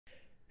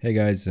Hey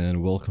guys,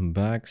 and welcome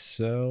back.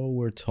 So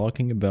we're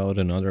talking about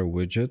another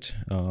widget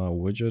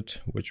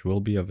which will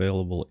be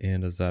available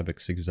in the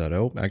Zabbix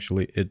 6.0.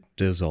 Actually, it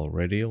is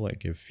already.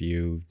 Like if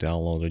you've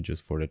downloaded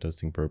just for the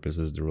testing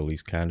purposes the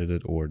release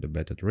candidate or the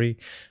beta 3,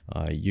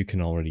 you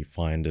can already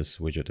find this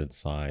widget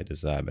inside the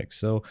Zabbix.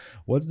 So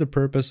what's the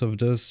purpose of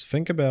this?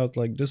 Think about,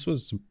 like, this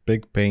was a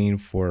big pain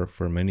for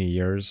many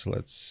years.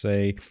 Let's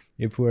say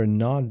if we're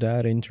not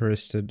that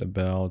interested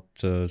about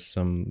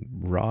some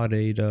raw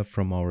data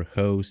from our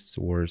hosts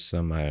or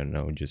some, I don't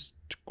know, just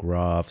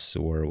graphs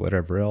or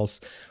whatever else,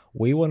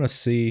 we want to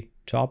see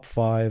top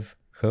 5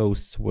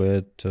 hosts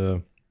with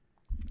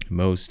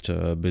most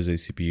busy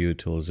CPU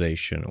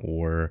utilization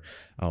or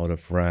out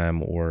of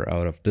RAM or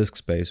out of disk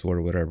space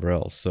or whatever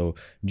else. So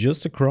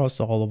just across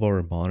all of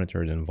our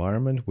monitored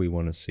environment, we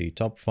want to see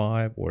top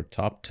 5 or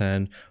top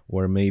 10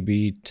 or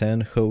maybe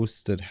 10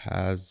 hosts that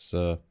has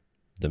the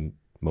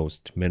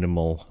most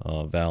minimal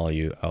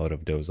value out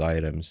of those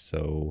items.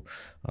 So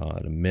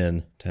the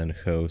min 10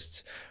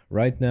 hosts.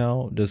 Right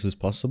now, this is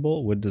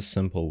possible with this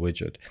simple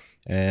widget.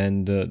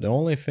 And the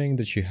only thing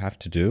that you have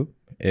to do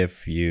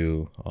if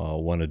you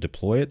want to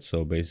deploy it,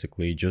 so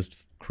basically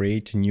just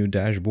create a new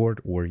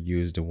dashboard or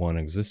use the one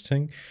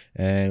existing,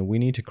 and we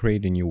need to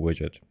create a new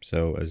widget.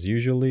 So as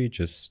usually,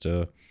 just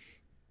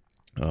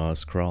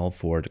scroll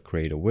for the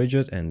create a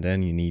widget, and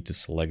then you need to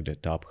select the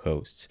top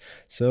hosts.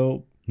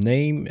 So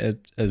name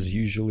it as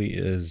usually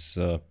is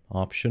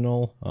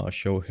optional.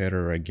 Show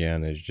header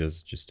again is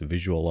just to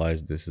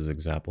visualize this is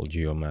example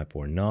geomap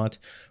or not.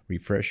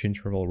 Refresh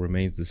interval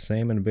remains the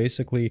same, and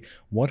basically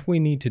what we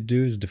need to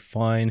do is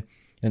define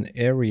an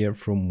area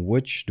from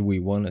which do we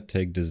want to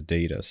take this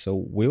data. So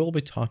we will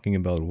be talking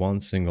about one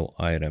single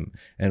item,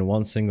 and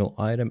one single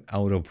item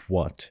out of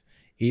what?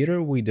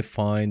 Either we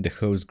define the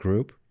host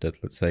group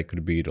that, let's say,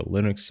 could be the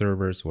Linux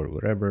servers or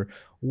whatever,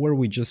 or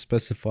we just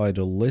specify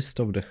the list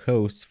of the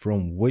hosts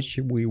from which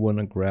we want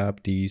to grab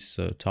these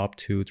top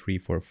 2, 3,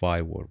 4,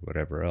 5 or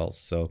whatever else.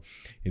 So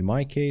in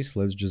my case,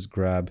 let's just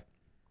grab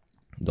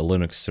the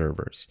Linux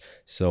servers.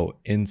 So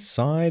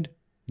inside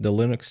the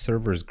Linux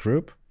servers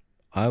group,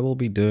 I will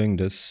be doing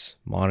this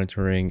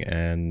monitoring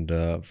and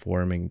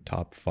forming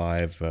top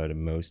 5 the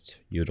most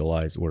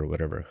utilized or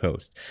whatever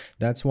host.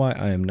 That's why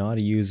I am not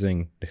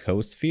using the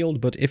host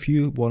field, but if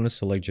you want to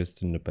select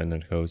just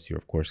independent host, you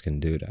of course can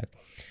do that.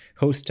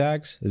 Host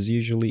tags is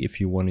usually, if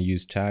you want to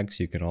use tags,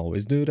 you can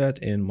always do that.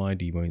 In my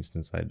demo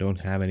instance, I don't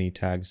have any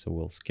tags, so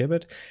we'll skip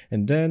it.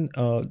 And then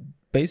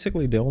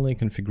basically, the only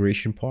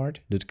configuration part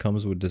that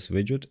comes with this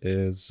widget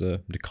is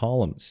the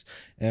columns.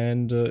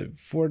 And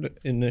for the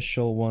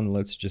initial one,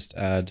 let's just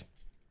add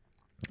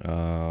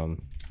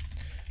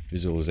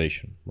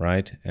visualization,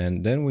 right?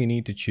 And then we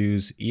need to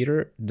choose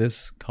either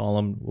this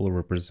column will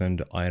represent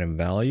the item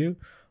value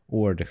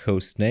or the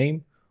host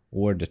name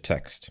or the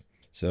text.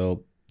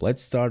 So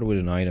let's start with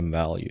an item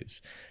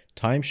values.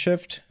 Time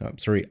shift,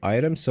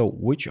 item. So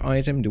which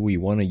item do we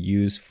want to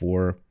use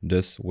for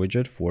this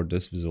widget, for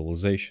this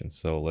visualization?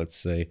 So let's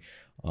say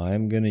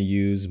I'm going to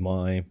use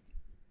my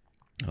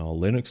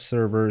Linux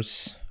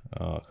servers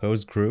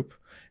host group,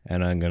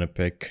 and I'm going to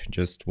pick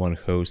just one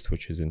host,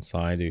 which is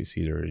inside. You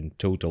see there in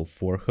total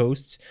 4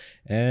 hosts,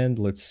 and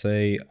let's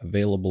say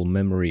available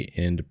memory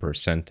in the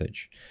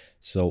percentage.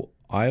 So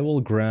I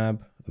will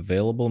grab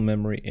available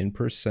memory in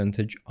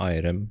percentage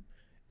item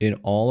in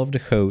all of the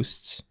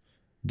hosts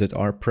that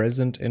are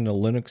present in the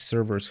Linux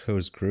servers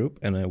host group,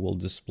 and I will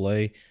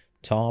display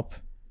top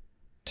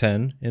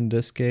 10 in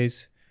this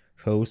case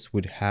hosts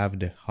would have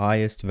the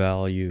highest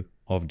value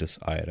of this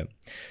item.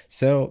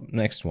 So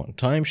next one,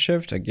 time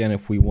shift. Again,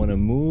 if we want to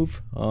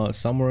move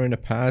somewhere in the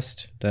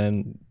past,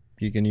 then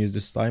you can use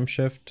this time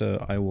shift.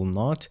 I will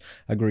not.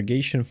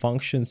 Aggregation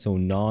function, so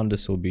none.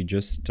 This will be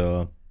just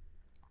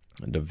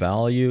the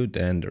value,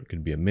 then there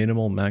could be a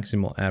minimal,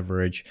 maximal,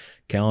 average,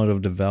 count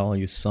of the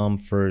value, sum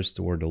first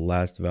or the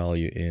last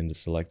value in the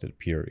selected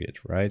period,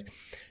 right?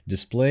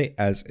 Display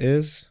as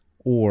is,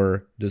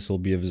 or this will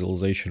be a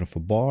visualization of a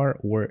bar,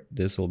 or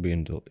this will be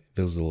a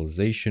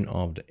visualization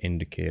of the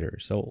indicator.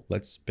 So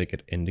let's pick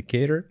an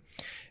indicator.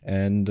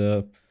 And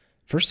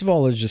first of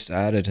all, let's just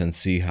add it and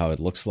see how it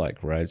looks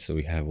like, right? So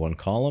we have one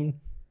column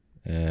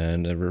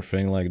and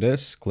everything like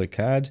this. Click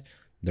add.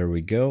 There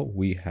we go.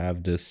 We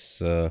have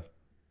this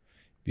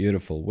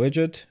beautiful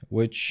widget,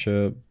 which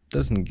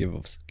doesn't give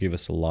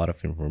us a lot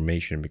of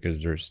information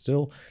because there's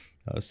still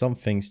some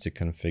things to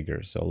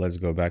configure. So let's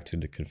go back to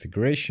the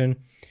configuration.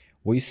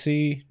 We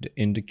see the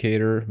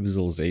indicator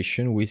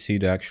visualization. We see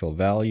the actual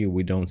value.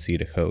 We don't see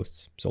the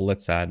hosts. So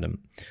let's add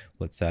them.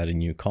 Let's add a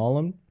new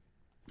column.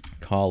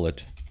 Call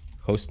it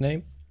host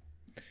name.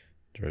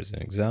 There's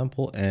an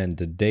example, and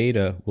the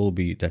data will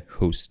be the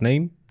host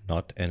name,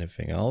 not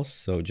anything else.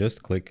 So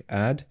just click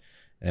add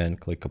and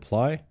click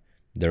apply.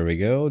 There we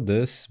go.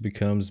 This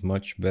becomes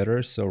much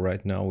better. So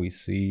right now we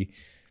see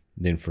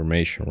the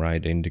information,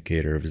 right? The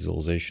indicator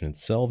visualization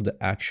itself, the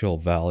actual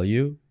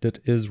value that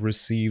is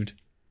received,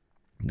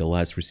 the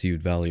last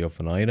received value of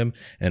an item,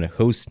 and a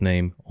host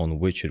name on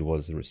which it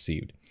was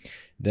received.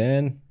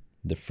 Then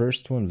the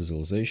first one,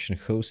 visualization,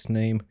 host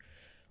name.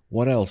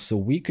 What else? So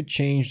we could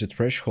change the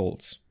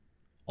thresholds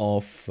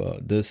of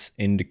this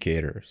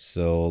indicator.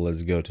 So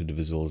let's go to the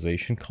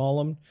visualization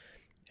column.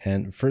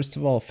 And first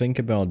of all, think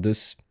about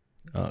this.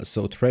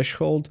 So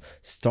threshold,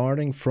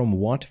 starting from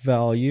what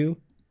value,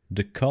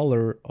 the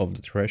color of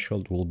the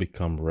threshold will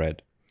become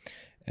red.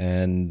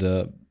 And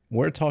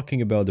we're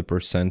talking about the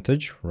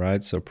percentage,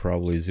 right? So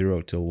probably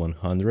 0 till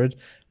 100.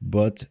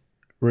 But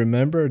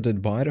remember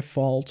that by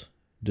default,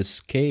 the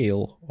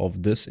scale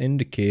of this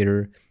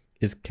indicator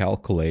is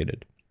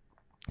calculated.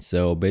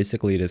 So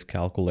basically it is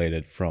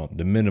calculated from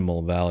the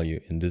minimal value,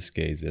 in this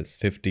case is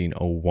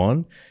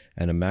 1501,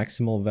 and the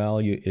maximal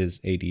value is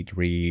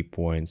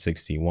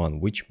 83.61,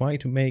 which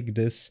might make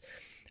this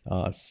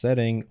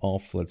setting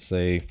of, let's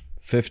say,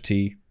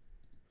 50.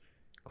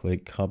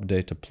 Click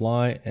update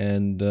apply,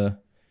 and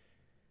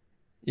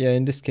yeah,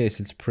 in this case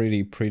it's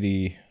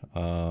pretty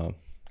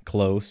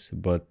close,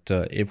 but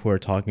if we're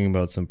talking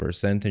about some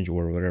percentage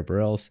or whatever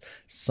else,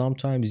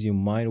 sometimes you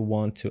might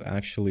want to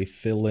actually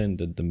fill in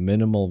that the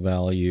minimal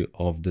value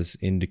of this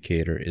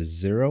indicator is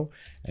 0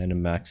 and the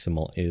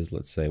maximal is,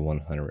 let's say,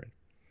 100.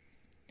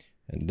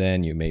 And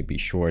then you may be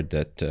sure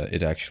that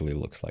it actually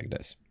looks like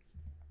this.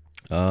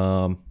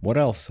 What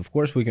else? Of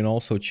course, we can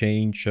also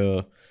change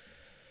the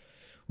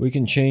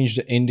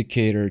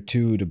indicator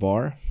to the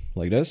bar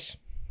like this.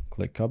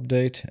 Click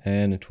update,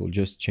 and it will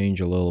just change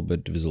a little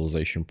bit the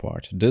visualization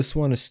part. This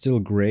one is still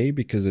gray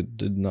because it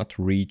did not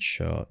reach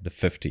the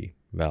 50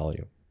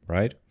 value,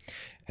 right?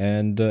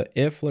 And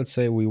if, let's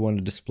say, we want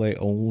to display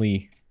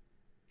only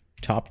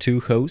top 2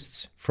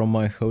 hosts from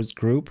my host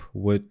group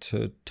with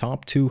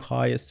top 2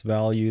 highest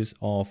values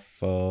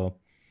of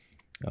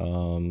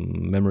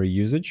memory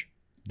usage,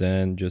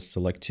 then just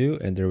select 2,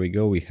 and there we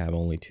go, we have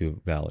only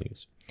 2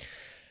 values.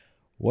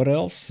 What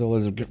else? So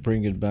let's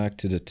bring it back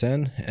to the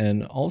 10.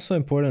 And also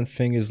important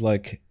thing is,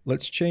 like,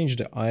 let's change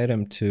the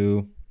item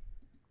to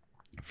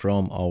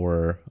from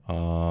our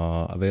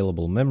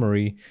available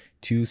memory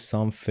to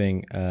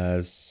something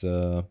as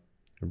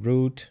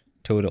root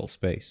total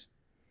space.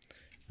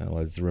 Now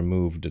let's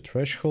remove the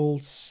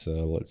thresholds.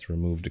 Let's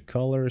remove the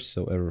colors,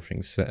 so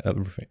everything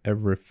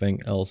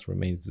else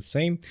remains the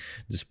same.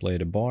 Display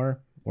the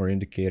bar or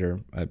indicator.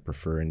 I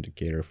prefer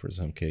indicator for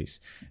some case.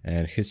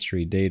 And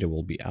history data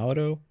will be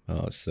auto.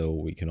 So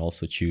we can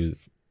also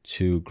choose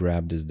to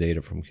grab this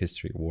data from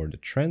history or the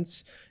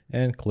trends,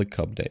 and click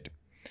update.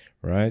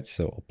 Right,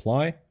 so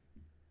apply.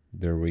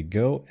 There we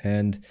go.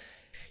 And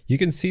you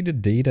can see the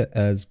data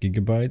as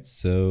gigabytes,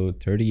 so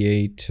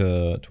 38,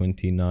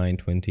 29,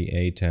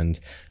 28, and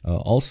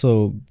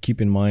also keep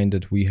in mind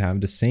that we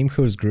have the same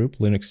host group,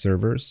 Linux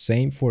servers,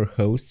 same for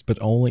hosts, but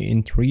only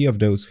in 3 of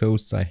those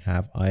hosts I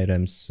have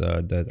items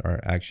that are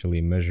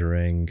actually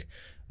measuring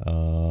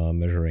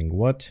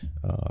what?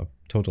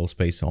 Total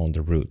space on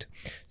the root.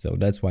 So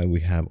that's why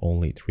we have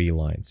only 3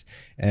 lines.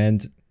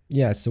 And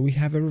yeah, so we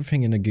have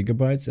everything in the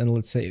gigabytes, and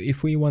let's say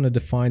if we want to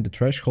define the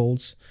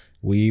thresholds,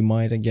 we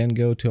might again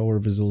go to our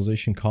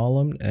visualization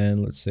column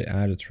and let's say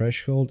add a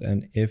threshold,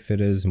 and if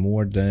it is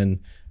more than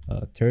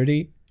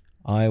 30,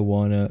 I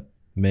want to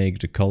make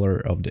the color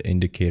of the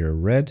indicator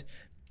red,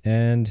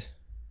 and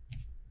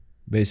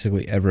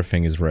basically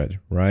everything is red,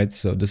 right?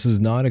 So this is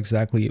not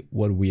exactly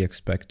what we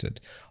expected.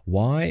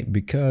 Why?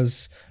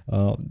 Because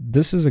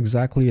this is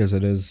exactly as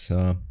it is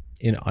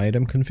in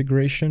item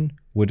configuration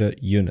with the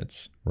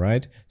units,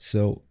 right?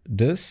 So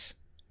this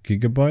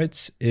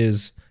gigabytes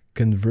is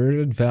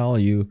converted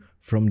value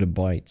from the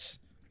bytes.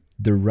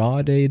 The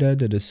raw data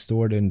that is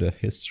stored in the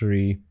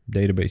history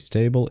database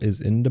table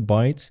is in the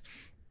bytes,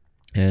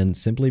 and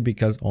simply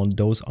because on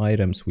those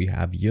items we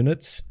have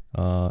units,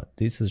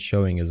 this is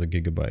showing as a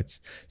gigabytes.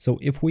 So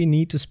if we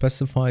need to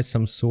specify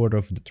some sort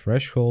of the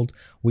threshold,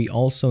 we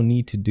also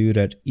need to do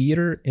that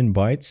either in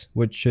bytes,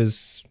 which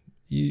is,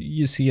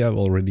 you see I've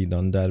already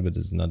done that, but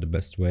it's not the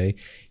best way.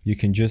 You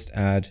can just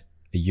add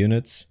a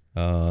units.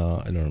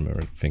 I don't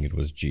remember, I think it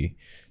was G.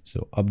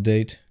 So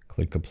update,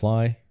 click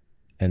apply,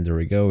 and there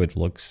we go. It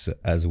looks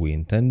as we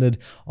intended.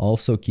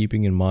 Also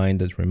keeping in mind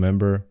that,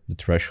 remember, the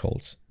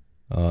thresholds,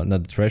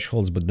 not the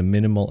thresholds, but the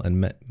minimal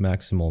and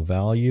maximal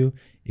value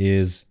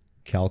is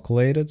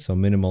calculated. So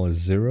minimal is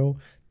 0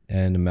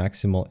 and the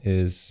maximal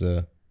is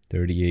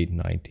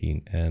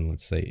 3819. And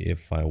let's say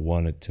if I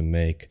wanted to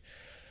make,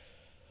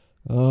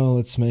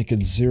 let's make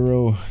it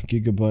 0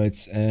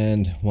 gigabytes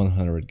and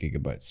 100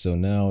 gigabytes. So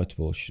now it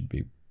should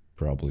be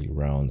probably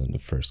around in the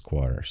first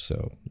quarter.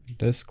 So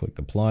this, click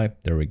apply,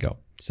 there we go.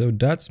 So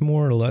that's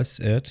more or less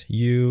it.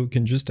 You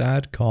can just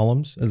add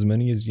columns, as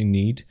many as you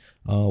need.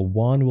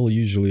 One will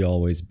usually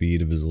always be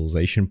the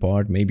visualization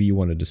part. Maybe you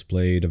want to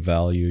display the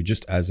value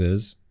just as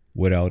is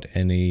without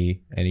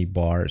any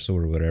bars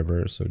or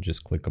whatever. So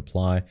just click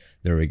apply.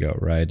 There we go,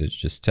 right? It's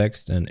just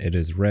text and it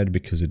is red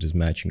because it is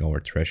matching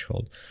our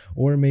threshold.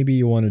 Or maybe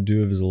you want to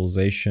do a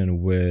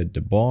visualization with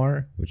the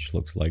bar, which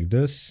looks like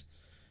this.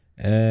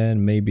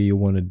 and maybe you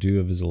want to do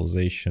a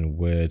visualization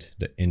with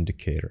the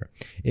indicator.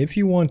 If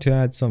you want to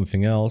add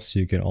something else,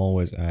 you can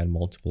always add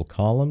multiple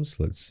columns.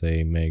 Let's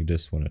say make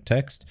this one a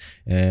text,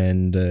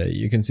 and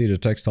you can see the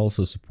text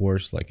also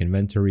supports like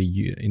inventory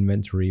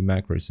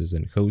macros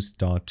and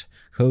host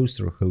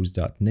or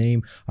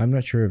host.name. I'm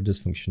not sure if this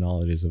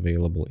functionality is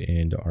available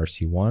in the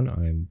RC1.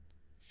 I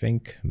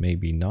think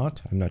maybe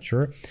not, I'm not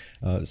sure.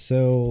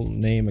 So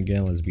name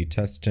again, let's be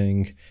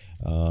testing.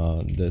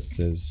 This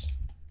is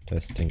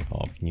testing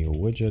of new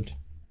widget,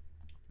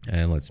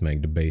 and let's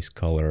make the base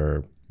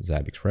color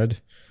Zabbix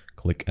red.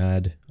 Click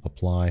add,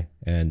 apply,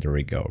 and there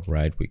we go,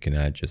 right? We can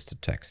add just the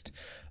text.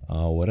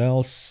 What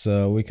else?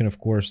 We can of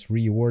course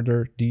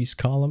reorder these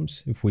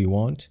columns if we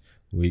want.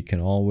 We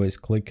can always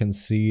click and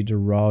see the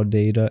raw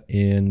data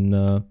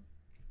in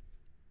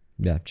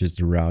just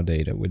the raw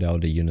data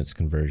without the units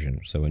conversion.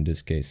 So in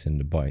this case, in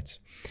the bytes.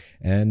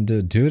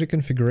 And do the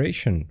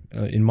configuration.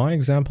 In my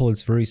example,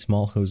 it's very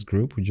small host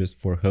group with just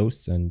 4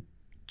 hosts and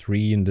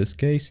 3 in this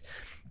case.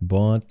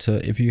 But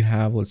if you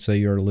have, let's say,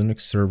 your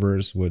Linux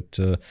servers with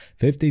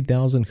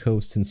 50,000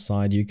 hosts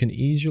inside, you can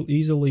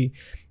easily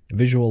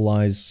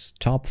visualize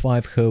top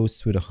 5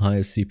 hosts with the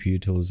highest CPU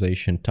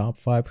utilization, top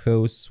 5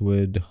 hosts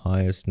with the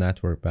highest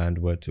network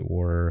bandwidth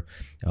or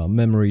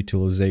memory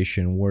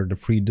utilization, or the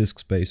free disk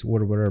space,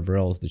 or whatever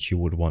else that you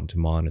would want to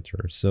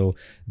monitor. So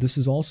this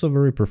is also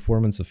very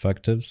performance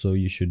effective, so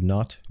you should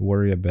not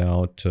worry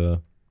about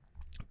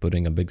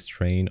putting a big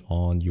strain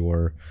on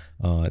your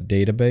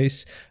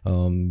database.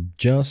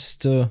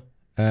 Just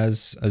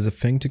as a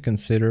thing to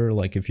consider,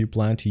 like if you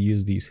plan to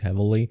use these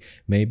heavily,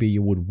 maybe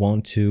you would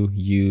want to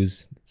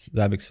use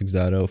Zabbix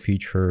 6.0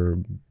 feature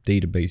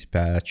database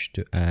patch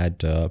to add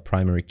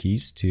primary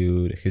keys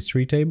to the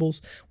history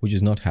tables, which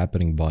is not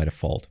happening by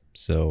default.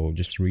 So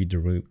just read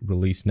the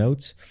release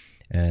notes,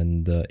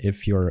 and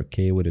if you're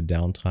okay with a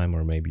downtime,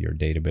 or maybe your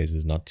database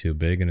is not too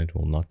big and it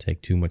will not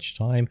take too much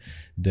time,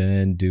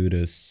 then do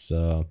this.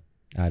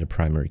 Add a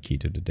primary key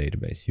to the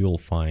database. You'll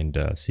find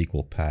a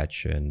SQL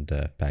patch and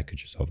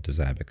packages of the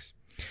Zabbix.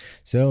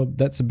 So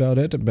that's about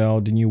it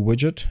about the new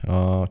widget,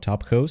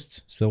 top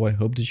hosts. So I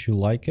hope that you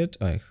like it.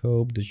 I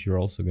hope that you're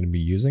also going to be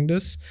using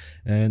this.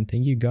 And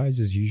thank you guys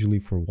as usually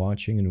for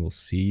watching, and we'll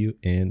see you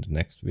in the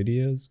next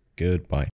videos. Goodbye.